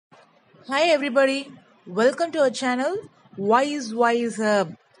Hi everybody, welcome to our channel Wise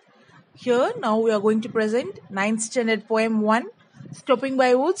Hub. Here now we are going to present 9th standard poem 1 Stopping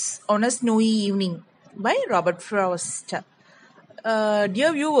by Woods on a Snowy Evening by Robert Frost.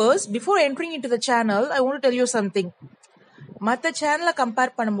 Dear viewers, before entering into the channel, I want to tell you something. மற்ற சேனலை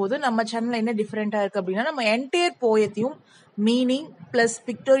compare பண்ணும்போது நம்ம channel என்ன டிஃப்ரெண்ட்டாக இருக்குது அப்படின்னா நம்ம entire போயத்தையும் meaning plus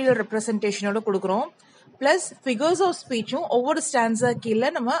pictorial ரெப்ரசன்டேஷனோட கொடுக்குறோம். ப்ளஸ் ஃபிகர்ஸ் ஆஃப் ஸ்பீச்சும் ஒவ்வொரு ஸ்டான்ஸா கீழே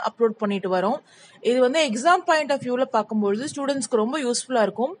நம்ம அப்லோட் பண்ணிட்டு வரோம். இது வந்து எக்ஸாம் பாயிண்ட் ஆஃப் வியூவில் பார்க்கும்பொழுது ஸ்டூடெண்ட்ஸ்க்கு ரொம்ப யூஸ்ஃபுல்லாக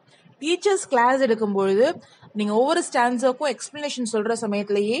இருக்கும். டீச்சர்ஸ் கிளாஸ் எடுக்கும்பொழுது நீங்கள் ஒவ்வொரு ஸ்டான்ஸாக்கும் எக்ஸ்பிளனேஷன் சொல்கிற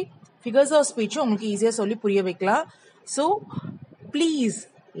சமயத்திலேயே ஃபிகர்ஸ் ஆஃப் ஸ்பீச்சும் உங்களுக்கு ஈஸியாக சொல்லி புரிய வைக்கலாம். So please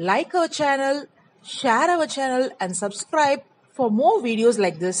like our channel, share our channel and subscribe for more videos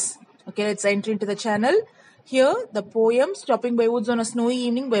like this. Okay, let's enter into the channel. Here, the poem Stopping by Woods on a Snowy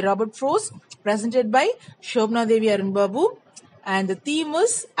Evening by Robert Frost, presented by Shobna Devi Arun Babu, and the theme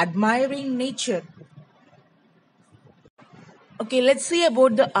is Admiring Nature. Okay, let's see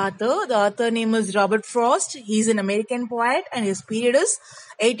about the author. The author name is Robert Frost. He is an American poet and his period is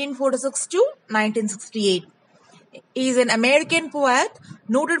 1846 to 1968. He is an American poet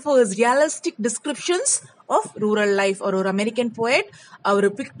noted for his realistic descriptions of rural life. ஒரு American poet அவர்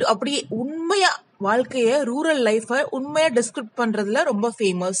அப்படி உண்மையா வாழ்க்கைய rural லைஃபை உண்மையா டிஸ்கிரிப்ட் பண்றதுல ரொம்ப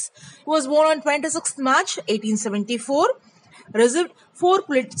famous. He was born on 26th March 1874. Received 4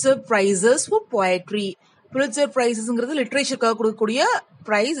 Pulitzer prizes for poetry. Pulitzer prizesங்கிறது லிட்ரேச்சருக்காக கொடுக்கக்கூடிய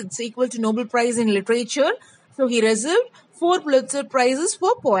prize. It's equal to Nobel Prize in Literature. So he received 4 Pulitzer prizes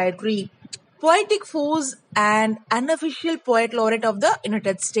for poetry. Poetic force and unofficial poet laureate of the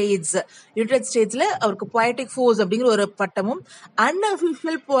United States. United Statesல அவருக்கு poetic force அப்படிங்கிற ஒரு பட்டமும்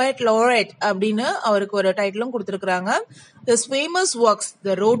unofficial poet laureate அப்படின்னு அவருக்கு ஒரு டைட்டிலும் கொடுத்திருக்காங்க. His famous works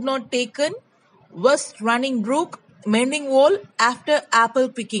The Road Not Taken, West Running Brook, Mending Wall, After Apple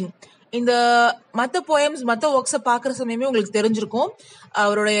Picking. இந்த மற்ற போயம்ஸ் மற்ற ஒர்க்ஸை பார்க்குற சமயமே உங்களுக்கு தெரிஞ்சிருக்கும்.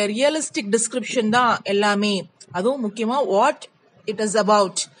 அவருடைய ரியலிஸ்டிக் டிஸ்கிரிப்ஷன் தான் எல்லாமே. அதுவும் முக்கியமாக what it is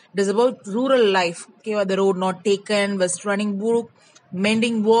about. It is about rural life. Okay, the road not taken, West running brook,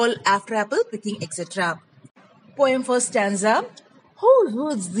 mending wall, after apple picking, etc. Poem first stanza. Whose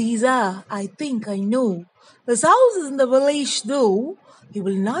woods these are? I think I know. His house is in the village though. He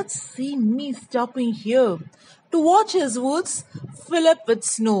will not see me stopping here to watch his woods fill up with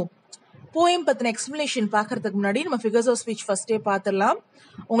snow. Poem பத்தின explanation பார்க்கறதுக்கு முன்னாடி நம்ம figures of speech ஃபர்ஸ்டே பார்த்துடலாம்.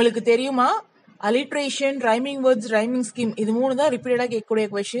 உங்களுக்கு தெரியுமா, alliteration, rhyming words, rhyming scheme, இது 3 தான் ரிப்பீட்டடா கேட்கக்கூடிய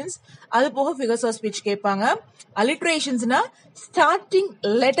கொஸ்டின்ஸ். அது போக ஃபிகர்ஸ் ஆஃப் ஸ்பீச் கேட்பாங்க. அலிட்ரேஷன்ஸ்னா ஸ்டார்டிங்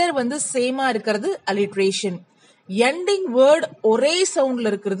லெட்டர் வந்து சேமா இருக்கிறது அலிட்ரேஷன், எண்டிங் வேர்ட் ஒரே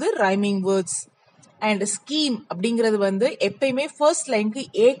சவுண்ட்ல இருக்கிறது ரைமிங் வேர்ட்ஸ். அண்ட் ஸ்கீம் அப்படிங்கிறது வந்து எப்பயுமே ஃபர்ஸ்ட் லைனுக்கு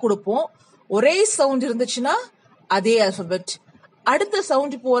ஏ கொடுப்போம். ஒரே சவுண்ட் இருந்துச்சுன்னா அதே ஆல்பபெட், அடுத்த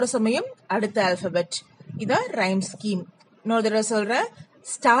சவுண்ட் போற சமயம் அடுத்த ஆல்பபெட். இதான் ரைம் ஸ்கீம். இன்னொரு தடவை சொல்றேன்,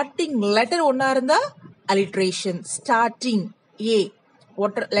 ஸ்டார்டிங் லெட்டர் ஒன்னா இருந்தா அலிட்ரேஷன், ஸ்டார்டிங் ஏ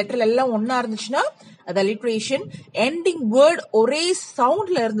லெட்டர் எல்லாம் ஒன்னா இருந்துச்சுன்னா அது அலிட்ரேஷன், எண்டிங் வேர்ட் ஒரே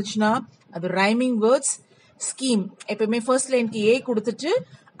சவுண்ட்ல இருந்துச்சுன்னா அது ரைமிங் வேர்ட்ஸ். ஸ்கீம் எப்பயுமே ஃபர்ஸ்ட் லைனுக்கு ஏ கொடுத்துட்டு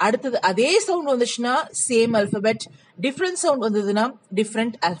அடுத்தது அதே சவுண்ட் வந்துச்சுன்னா சேம் ஆல்பபெட், டிஃப்ரெண்ட் சவுண்ட் வந்ததுன்னா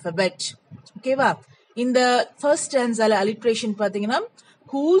டிஃப்ரெண்ட் ஆல்பபெட். ஓகேவா? இந்த ஃபர்ஸ்ட் ஸ்டான்ஸால அலிட்ரேஷன் பாத்தீங்கன்னா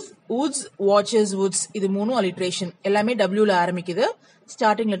whose, woods, watches, woods, இது 3 அலிட்ரேஷன். எல்லாமே டபிள்யூல ஆரம்பிக்குது.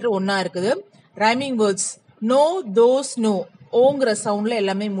 ஸ்டார்டிங் லெட்டர் ஒன்னா இருக்குது. Rhyming words no, those, no, ஓங்கிற சவுண்ட்ல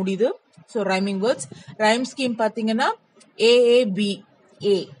எல்லாமே முடியுது. So rhyming words. Rhyme scheme பாத்தீங்கன்னா ஏஏபி,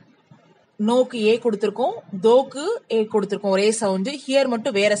 ஏ நோக்கு ஏ கொடுத்திருக்கோம், தோக்கு ஏ கொடுத்திருக்கோம் ஒரே சவுண்ட், ஹியர்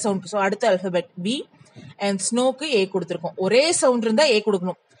மட்டும் வேற சவுண்ட். ஸோ அடுத்த அல்பபெட் பி. அண்ட் ஸ்னோக்கு ஏ கொடுத்திருக்கோம். ஒரே சவுண்ட் இருந்தா ஏ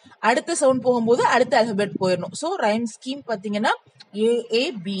கொடுக்கணும், அடுத்த சவுண்ட் போகும்போது அடுத்த அல்பபெட் போயிடணும். ஸோ ரைம் ஸ்கீம் பாத்தீங்கன்னா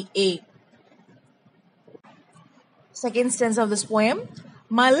AABA. Second stanza of this poem.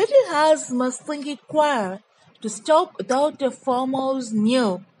 My little house must think it queer to stop without a farmhouse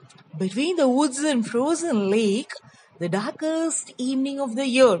near, between the woods and frozen lake, the darkest evening of the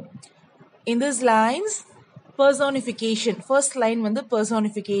year. In these lines, personification. First line வந்து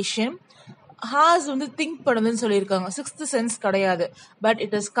personification. Has வந்து think பண்ணுதுன்னு சொல்லியிருக்காங்க. Sixth sense கிடையாது, but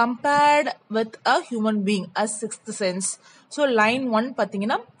it is compared with a human being as sixth sense. So line 1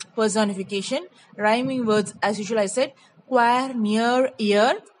 பார்த்தீங்கன்னா personification. Rhyming words as usual ஐ set குவேர், near,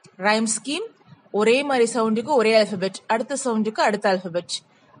 year. Rhyme scheme ஒரே மாதிரி சவுண்டுக்கு ஒரே alphabet, அடுத்த சவுண்டுக்கு அடுத்த ஆல்பபெட்.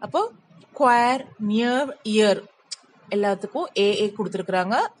 அப்போ குவேர், நியர், இயர் எல்லாத்துக்கும் ஏஏ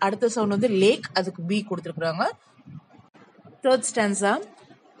கொடுத்துருக்குறாங்க. அடுத்த சவுண்ட் வந்து லேக், அதுக்கு பி கொடுத்துருக்குறாங்க. Third stanza.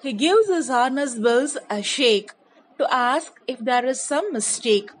 He gives his harness bells a shake to ask if there is some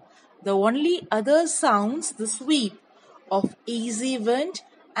mistake. The only other sounds the sweep of easy wind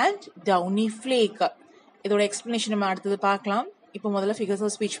and downy flake. இதோட explanation நம்ம அடுத்தது பார்க்கலாம். இப்போ முதல்ல figures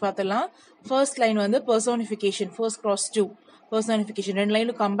of speech பார்த்துடலாம். First line வந்து பர்சோனிஃபிகேஷன், first cross two பர்சோனிஃபிகேஷன், ரெண்டு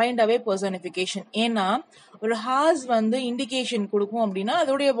லைனும் கம்பைண்டாவே பர்சோனிஃபிகேஷன். ஏன்னா ஒரு ஹார்ஸ் வந்து இண்டிகேஷன் கொடுக்கும் அப்படின்னா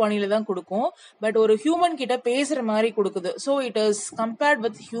அதோடைய பாணியில தான் கொடுக்கும். பட் ஒரு ஹியூமன் கிட்ட பேசுற மாதிரி கொடுக்குது. So it is compared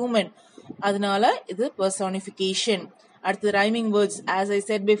with human. அதனால இது பர்சோனிஃபிகேஷன். அடுத்து rhyming words. As I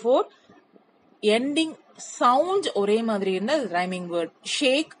said before, ending sound ஒரே மாதிரி இருந்தா rhyming word.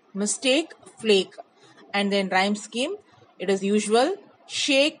 Shake, mistake, flake. And then rhyme scheme, it is usual,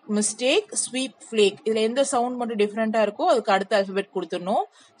 shake, mistake, sweep, flake. இதுல எந்த சவுண்ட் மட்டும் டிஃபரெண்டா இருக்கோ அதுக்கு அடுத்த அல்பபெட் கொடுத்துடணும்.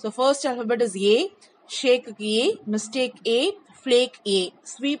 So first alphabet is a, shake A, mistake A, flake A.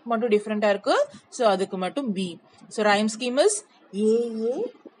 Sweep மட்டும் டிஃபரெண்டா இருக்கு, ஸோ அதுக்கு மட்டும் B. So rhyme scheme is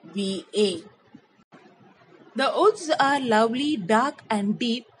AAVA. The woods are lovely, dark and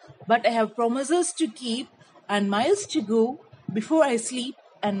deep, but I have promises to keep and miles to go before I sleep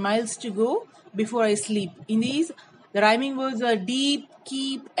and miles to go before I sleep. In these, the rhyming words are deep,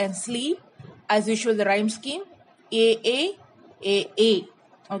 keep and sleep. As usual, the rhyme scheme AAAA.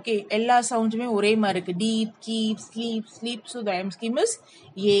 Okay, எல்லா சவுண்டுமே ஒரே மாதிரி இருக்கு. Deep, keep, sleep, sleep. So the rhyme scheme is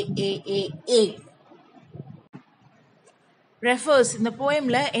AAAA. Refers. இந்த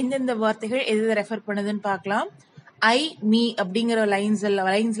போயம்ல எந்தெந்த வார்த்தைகள் எது refer பண்ணுதுன்னு பார்க்கலாம். ஐ, மீ அப்படிங்கிற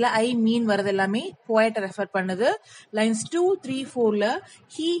லைன்ஸ்ல ஐ, மீன் வரது எல்லாமே போயட்டை ரெஃபர் பண்ணுது. லைன்ஸ் 2, 3, 4ல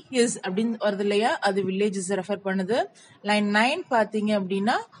ஹி, ஹிஸ் அப்படின்னு வருது இல்லையா, அது வில்லேஜஸ் ரெஃபர் பண்ணுது. லைன் 9 பாத்தீங்க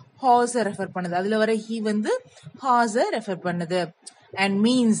அப்படின்னா ஹார்ஸை ரெஃபர் பண்ணுது. அதுல வர ஹி வந்து ஹார்ஸை ரெஃபர் பண்ணுது. அண்ட்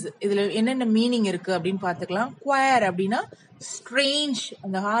மீன்ஸ், இதுல என்னென்ன மீனிங் இருக்கு அப்படின்னு பாத்துக்கலாம். குவயர் அப்படின்னா ஸ்ட்ரேஞ்ச்,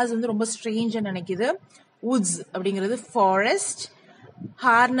 அந்த ஹார்ஸ் வந்து ரொம்ப ஸ்ட்ரேஞ்சா நினைக்குது. வுட்ஸ் அப்படிங்கிறது ஃபாரஸ்ட்.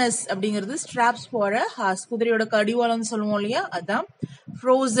 ஹார்னஸ் அப்படிங்கிறது ஸ்ட்ராப்ஸ் போற ஹார்ஸ், குதிரையோட கடிவாளம்னு சொல்லுவோம் இல்லையா, அதான்.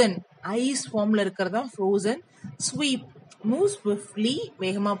 ஃப்ரோசன், ஐஸ் ஃபார்ம்ல இருக்கிறதா ஃப்ரோசன். ஸ்வீப், மூவ் ஸ்விஃப்ட்லி,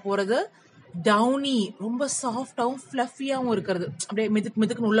 வேகமா போறது. டவுனி, ரொம்ப சாஃப்டாவும் ஃபிளஃபியாவும் இருக்கிறது, அப்படியே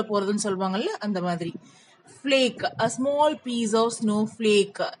மெதுக்குன்னு உள்ள போறதுன்னு சொல்லுவாங்கல்ல, அந்த மாதிரி. Flake, a small piece of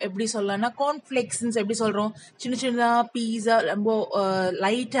snowflake. எப்படி சொல்லலாம்னா கார்ன்ஃபிளேக்ஸ் எப்படி சொல்றோம், சின்ன சின்னதா பீஸா ரொம்ப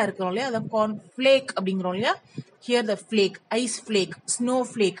லைட்டா இருக்கிறோம் இல்லையா, அதான் கார்ன்ஃபிளேக் அப்படிங்கிறோம் இல்லையா. Here the flake, ice flake,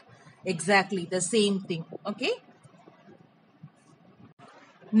 snowflake, exactly the same thing. Okay,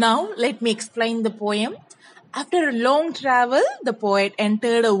 now let me explain the poem. After a long travel, the poet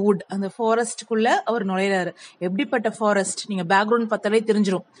entered a wood. அந்த ஃபாரஸ்ட்குள்ள அவர் நுழைறாரு. எப்படிப்பட்ட ஃபாரஸ்ட் நீங்க பேக்ரவுண்ட் பார்த்தாலே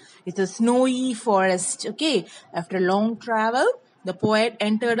தெரிஞ்சிடும். It's a snowy forest. Okay, after a long travel, the poet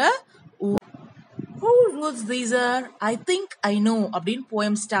entered a wood. Whose woods these are? I think I know அப்படின்னு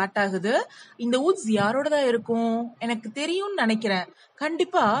poem start ஆகுது. இந்த woods யாரோடதா இருக்கும், எனக்கு தெரியும்னு நினைக்கிறேன்.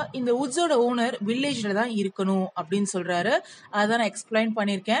 கண்டிப்பா இந்த வுட்ஸோட ஓனர் வில்லேஜ்ல தான் இருக்கணும் அப்படின்னு சொல்றாரு. அதான் நான் எக்ஸ்பிளைன்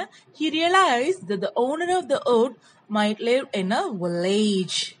பண்ணிருக்கேன். He realized that the owner of the wood might live in a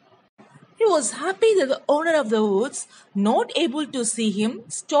village. He was happy that the owner of the woods, not able to see him,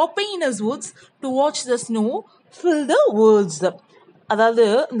 stopping in his woods to watch the snow fill the woods. அதாவது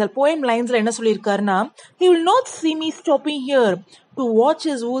இந்த poem லைன்ஸ்ல என்ன சொல்லியிருக்காருன்னா, he will not see me stopping here to watch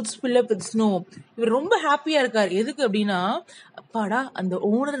his woods fill up with snow. இவர் ரொம்ப ஹாப்பியா இருக்காரு. எதுக்கு அப்படின்னா, அப்பாடா அந்த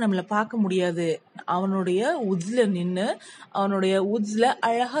ஓனர் நம்மள பார்க்க முடியாது, அவனுடைய வுட்ஸ்ல நின்று அவனுடைய வுட்ஸ்ல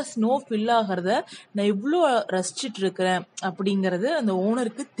அழகா ஸ்னோ ஃபில் ஆகிறத நான் இவ்வளோ ரசிச்சிட்டு இருக்கிறேன் அப்படிங்கறது அந்த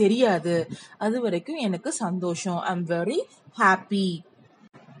ஓனருக்கு தெரியாது. அது வரைக்கும் எனக்கு சந்தோஷம். I am very happy.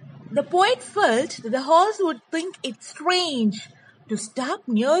 The poet felt that the horse would think it strange to stop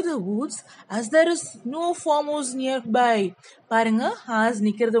near the woods as there is no farmhouse nearby. பாருங்க, ஹார்ஸ்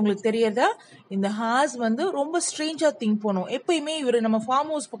நிக்கிறது உங்களுக்கு தெரியறதா? இந்த ஹார்ஸ் வந்து ரொம்ப ஸ்ட்ரேஞ்சா திங்க் பண்ணும். எப்பயுமே இவரு நம்ம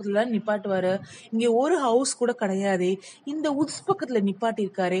ஃபார்ம் ஹவுஸ் பக்கத்துல நிப்பாட்டுவாரு, இங்க ஒரு ஹவுஸ் கூட கிடையாது, இந்த வுட்ஸ் பக்கத்துல நிப்பாட்டி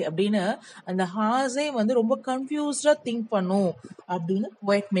இருக்காரு அப்படின்னு அந்த ஹார்ஸே வந்து ரொம்ப கன்ஃபியூஸ்டா திங்க் பண்ணும் அப்படின்னு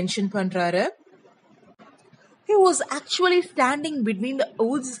போயட் மென்ஷன் பண்றாரு. He was actually standing between the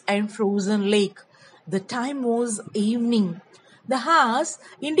woods and frozen lake. The time was evening. The horse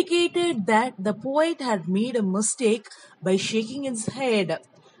indicated that the poet had made a mistake by shaking his head.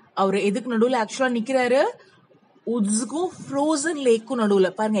 அவர் எதுக்கு நடுவுல ஆக்சுவலா நிக்கிறாரு? வுட்ஸுக்கும் frozen லேக்கும் நடுவுல.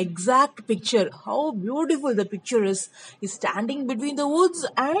 பாருங்க exact picture, how beautiful the picture is. Is standing between the Woods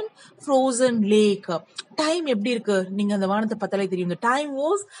and frozen lakh. Time எப்படி இருக்கு நீங்க அந்த வானத்தை பார்த்தாலே தெரியும். Time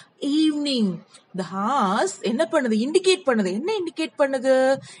was evening. The hours என்ன பண்ணுது? இண்டிகேட் பண்ணுது. என்ன இண்டிகேட் பண்ணுது?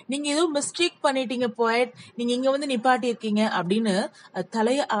 நீங்க ஏதோ மிஸ்டேக் பண்ணிட்டீங்க போயட், நீங்க இங்க வந்து நிப்பாட்டி இருக்கீங்க அப்படின்னு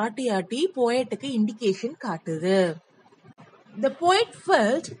தலைய ஆட்டி ஆட்டி போயட்டுக்கு இண்டிகேஷன் காட்டுது. The poet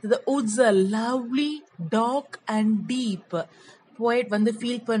felt that the woods are lovely, dark and deep. Poet வந்து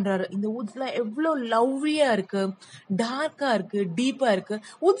ஃபீல் பண்றாரு, இந்த வுட்ஸ்ல எவ்வளோ லவ்லியா இருக்கு, டார்க்கா இருக்கு, டீப்பா இருக்கு.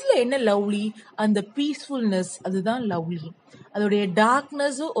 வுட்ஸ்ல என்ன லவ்லி? அந்த பீஸ்ஃபுல்னஸ், அதுதான் லவ்லி. அதோடைய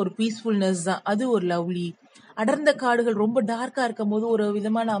டார்க்னஸும் ஒரு பீஸ்ஃபுல்னஸ் தான், அது ஒரு லவ்லி. அடர்ந்த காடுகள் ரொம்ப டார்க்கா இருக்கும் போது ஒரு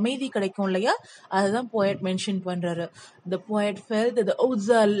விதமான அமைதி கிடைக்கும் இல்லையா, அதுதான் போயட் மென்ஷன் பண்றாரு. The poet felt that the woods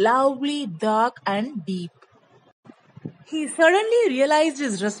are lovely, dark and deep. He suddenly realized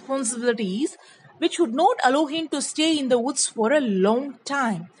his responsibilities, which would not allow him to stay in the woods for a long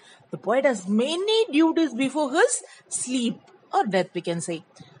time. The poet has many duties before his sleep or death, we can say.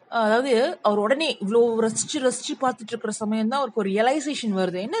 அதாவது அவர் உடனே இவ்வளோ ரசிச்சு பார்த்துட்டு இருக்கிற சமயம் தான் அவருக்கு ஒரு ரியலைசேஷன்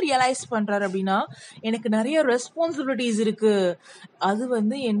வருது. என்ன ரியலைஸ் பண்றாரு அப்படின்னா, எனக்கு நிறைய ரெஸ்பான்சிபிலிட்டிஸ் இருக்கு, அது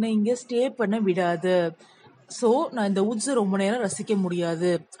வந்து என்ன இங்க ஸ்டே பண்ண விடாது. ஸோ நான் இந்த வுட்ஸை ரொம்ப நேரம் ரசிக்க முடியாது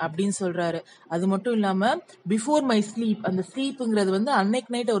அப்படின்னு சொல்றாரு. அது மட்டும் இல்லாம பிஃபோர் மை ஸ்லீப், அந்த ஸ்லீப்புங்கிறது வந்து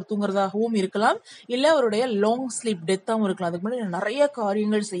அன்னைக்கு நைட் அவர் தூங்குறதாகவும் இருக்கலாம், இல்ல அவருடைய லாங் ஸ்லீப் டெத்தாகவும் இருக்கலாம். அதுக்கு முன்னாடி நிறைய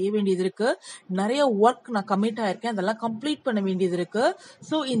காரியங்கள் செய்ய வேண்டியது இருக்கு, நிறைய ஒர்க் நான் கமிட் ஆயிருக்கேன், அதெல்லாம் கம்ப்ளீட் பண்ண வேண்டியது இருக்கு.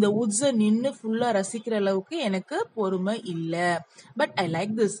 ஸோ இந்த வுட்ஸை நின்று ஃபுல்லா ரசிக்கிற அளவுக்கு எனக்கு பொறுமை இல்லை. But I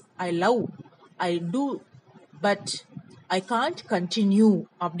like this, I love, I two, but I can't continue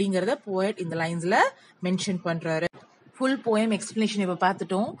அப்படிங்கிறத போயட் இந்த லைன்ஸ்ல மென்ஷன் பண்றாரு. ஃபுல் போயம் எக்ஸ்பிளனேஷன் இப்ப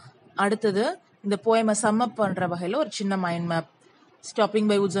பார்த்துட்டோம். அடுத்தது இந்த போயமை சம்மப் பண்ற வகையில ஒரு சின்ன mind map. Stopping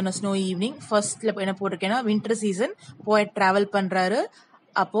by Woods on a snow evening. ஃபர்ஸ்ட்ல என்ன போட்டிருக்கேன்னா, வின்டர் சீசன், போயட் டிராவல் பண்றாரு.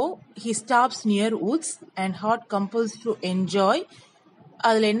 அப்போ he stops near Woods and heart கம்பல்ஸ் to enjoy.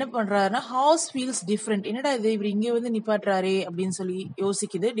 அதுல என்ன பண்றாருன்னா, ஹார்ஸ் ஃபீல்ஸ் டிஃப்ரெண்ட். என்னடா இது, இவர் இங்கே வந்து நிப்பாட்டுறாரே அப்படின்னு சொல்லி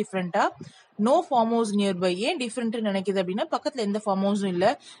யோசிக்குது டிஃப்ரெண்டா. No farm house nearby. ஏன் டிஃப்ரெண்ட் நினைக்குது அப்படின்னா, பக்கத்துல எந்த ஃபார்ம் ஹவுஸும் இல்ல,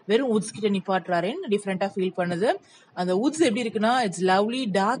 வெறும் வுட்ஸ் கிட்ட நிப்பாட்டுறாருன்னு டிஃப்ரெண்டா ஃபீல் பண்ணுது. அந்த வுட்ஸ் எப்படி இருக்குன்னா, it's lovely,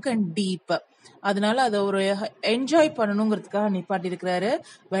 dark and deep. அதனால அதை ஒரு என்ஜாய் பண்ணணுங்கிறதுக்காக நிப்பாட்டி இருக்கிறாரு.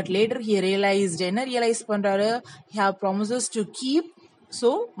 பட் லேட்டர் ஹி ரியலைஸ்ட், என்ன ரியலைஸ் பண்றாரு, he have promises to keep,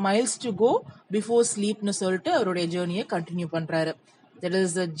 so miles to go before ஸ்லீப்னு சொல்லிட்டு அவருடைய ஜேர்னியை கண்டினியூ பண்றாரு. That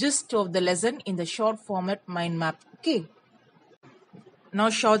is the gist of the lesson in the short format mind map. Okay. Now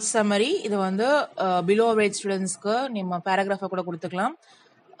short summary. இது வந்து below average studentsக்கு நம்ம paragraph கூட கொடுத்துக்கலாம்.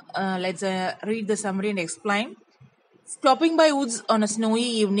 Let's read the summary and explain. Stopping by woods on a snowy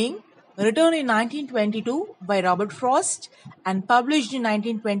evening, written in 1922 by Robert Frost and published in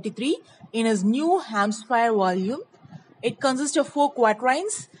 1923 in his New Hampshire volume. It consists of 4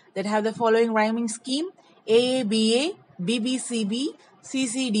 quatrains that have the following rhyming scheme: AABA, BBCB,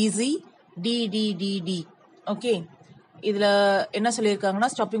 CCDC, DDDD. Okay, இதுல என்ன சொல்லியிருக்காங்கன்னா,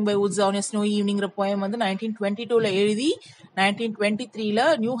 stopping by Woods on a snow ஈவினிங்கிற poem வந்து 1922ல எழுதி 1923ல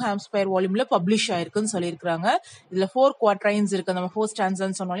new ஹாம்ஸ்பயர் வால்யூம்ல publish ஆயிருக்குன்னு சொல்லியிருக்காங்க. இதுல 4 quatrains இருக்கு. நம்ம 4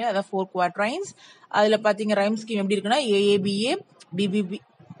 ஸ்டான்ஸான்னு சொன்னாலே அதான் 4 குவாட்ரைன்ஸ். அதுல பாத்தீங்க ரைம் ஸ்கீம் எப்படி இருக்குன்னா, AABA,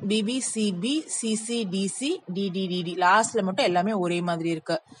 BBCB, CCDC, DDDD. லாஸ்ட்ல மட்டும் எல்லாமே ஒரே மாதிரி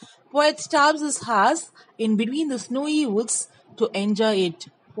இருக்கு. Poet stops his horse in between the snowy woods to enjoy it.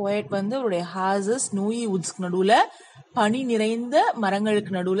 Poet வந்து அவருடைய ஹார்ஸ் ஸ்னோயி வுட்ஸ்க்கு நடுவுல, பனி நிறைந்த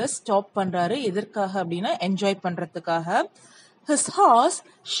மரங்களுக்கு நடுவுல ஸ்டாப் பண்றாரு. எதற்காக அப்படின்னா, என்ஜாய் பண்றதுக்காக. His horse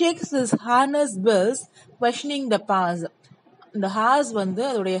shakes his harness bells, questioning the path. இந்த ஹார்ஸ் வந்து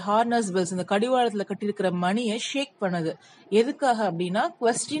அதோடைய ஹார்னஸ் பெல்ஸ், இந்த கடிவாளத்துல கட்டியிருக்கிற மணியை ஷேக் பண்ணுது. எதுக்காக அப்படின்னா,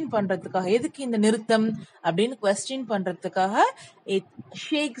 குவெஸ்டின் பண்றதுக்காக. எதுக்கு இந்த நிறுத்தம் அப்படின்னு குவெஸ்டின் பண்றதுக்காக it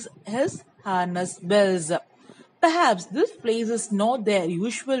shakes his harness bells. Perhaps this place is not their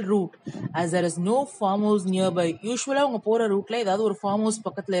usual route, as there is no farm house nearby. யூஸ்வலா அவங்க போற ரூட்ல ஏதாவது ஒரு ஃபார்ம் ஹவுஸ்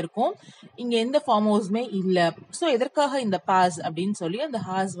பக்கத்துல இருக்கும், இங்க எந்த ஃபார்ம் ஹவுஸுமே இல்ல. சோ எதற்காக இந்த பாஸ் அப்படின்னு சொல்லி அந்த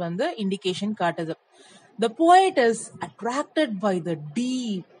ஹார்ஸ் வந்து இண்டிகேஷன் காட்டுது. The poet is attracted by the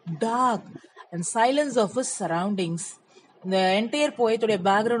deep, dark and silence of his surroundings. இந்த என்டையர் போயத்தோட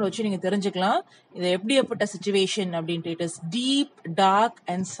பேக்ரவுண்ட் வச்சு நீங்க தெரிஞ்சுக்கலாம் இது எப்படிப்பட்ட சிச்சுவேஷன் அப்படின்ட்டு. It is deep, dark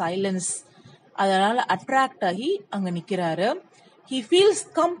and silence. அதனால அட்ராக்ட் ஆகி அங்க நிக்கிறாரு. He feels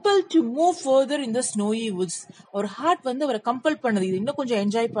compelled to move further in the snowy woods. ஒரு ஹார்ட் வந்து அவரை கம்பல் பண்ணுது, இது இன்னும் கொஞ்சம்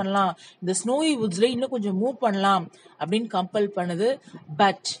என்ஜாய் பண்ணலாம், இந்த ஸ்னோவி வுட்ஸ்ல இன்னும் கொஞ்சம் மூவ் பண்ணலாம் அப்படின்னு கம்பல் பண்ணுது.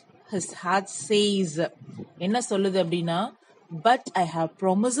 பட் his heart says, என்ன சொல்லுது அப்படின்னா, but I have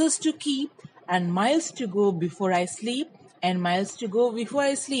promises to keep and miles to go before I sleep and miles to go before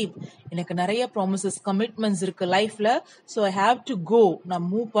I sleep. எனக்கு நிறைய ப்ராமிசஸ், கமிட்மெண்ட்ஸ் இருக்கு லைஃப்ல. So I have to go, நான்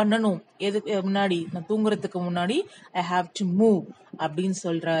move பண்ணணும். எதுக்கு முன்னாடி, நான் தூங்குறதுக்கு முன்னாடி ஐ ஹாவ் டு மூவ் அப்படின்னு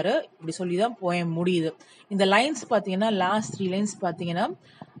சொல்றாரு. இப்படி சொல்லிதான் போயம் முடியுது. இந்த லைன்ஸ் பாத்தீங்கன்னா, லாஸ்ட் 3 லைன்ஸ் பாத்தீங்கன்னா,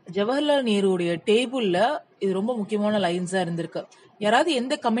 ஜவஹர்லால் நேருடைய டேபிள்ல இது ரொம்ப முக்கியமான லைன்ஸா இருந்திருக்கு. யாராவது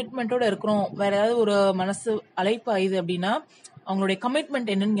எந்த கமிட்மெண்ட்டோட இருக்கிறோம், வேற ஏதாவது ஒரு மனசு அழைப்பாயுது அப்படின்னா, அவங்களுடைய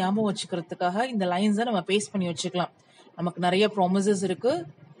கமிட்மெண்ட் என்னன்னு ஞாபகம் வச்சுக்கிறதுக்காக இந்த லைன்ஸை நம்ம பேஸ் பண்ணி வச்சுக்கலாம். நமக்கு நிறைய ப்ராமிசஸ் இருக்கு,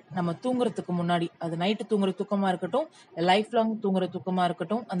 நம்ம தூங்குறதுக்கு முன்னாடி, அது நைட்டு தூங்குற தூக்கமா இருக்கட்டும், லைஃப் லாங் தூங்குற தூக்கமா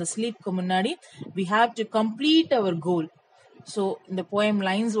இருக்கட்டும், அந்த ஸ்லீப்க்கு முன்னாடி we have to complete our goal. So இந்த போயம்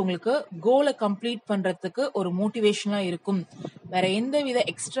லைன்ஸ் உங்களுக்கு கோலை கம்ப்ளீட் பண்றதுக்கு ஒரு மோட்டிவேஷனா இருக்கும். வேற எந்த வித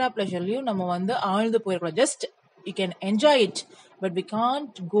எக்ஸ்ட்ரா ப்ளஷர்லயும் நம்ம ஆழ்ந்து போயிடக்கூடாது. Just you can enjoy it, but we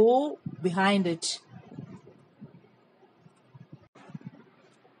can't go behind it.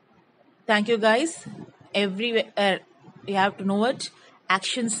 Thank you guys. Everywhere you have to know it.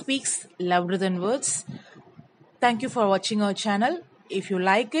 Action speaks louder than words. Thank you for watching our channel. If you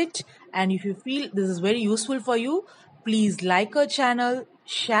like it and if you feel this is very useful for you, please like our channel,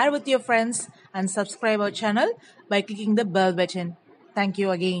 share with your friends and subscribe our channel by clicking the bell button. Thank you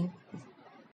again.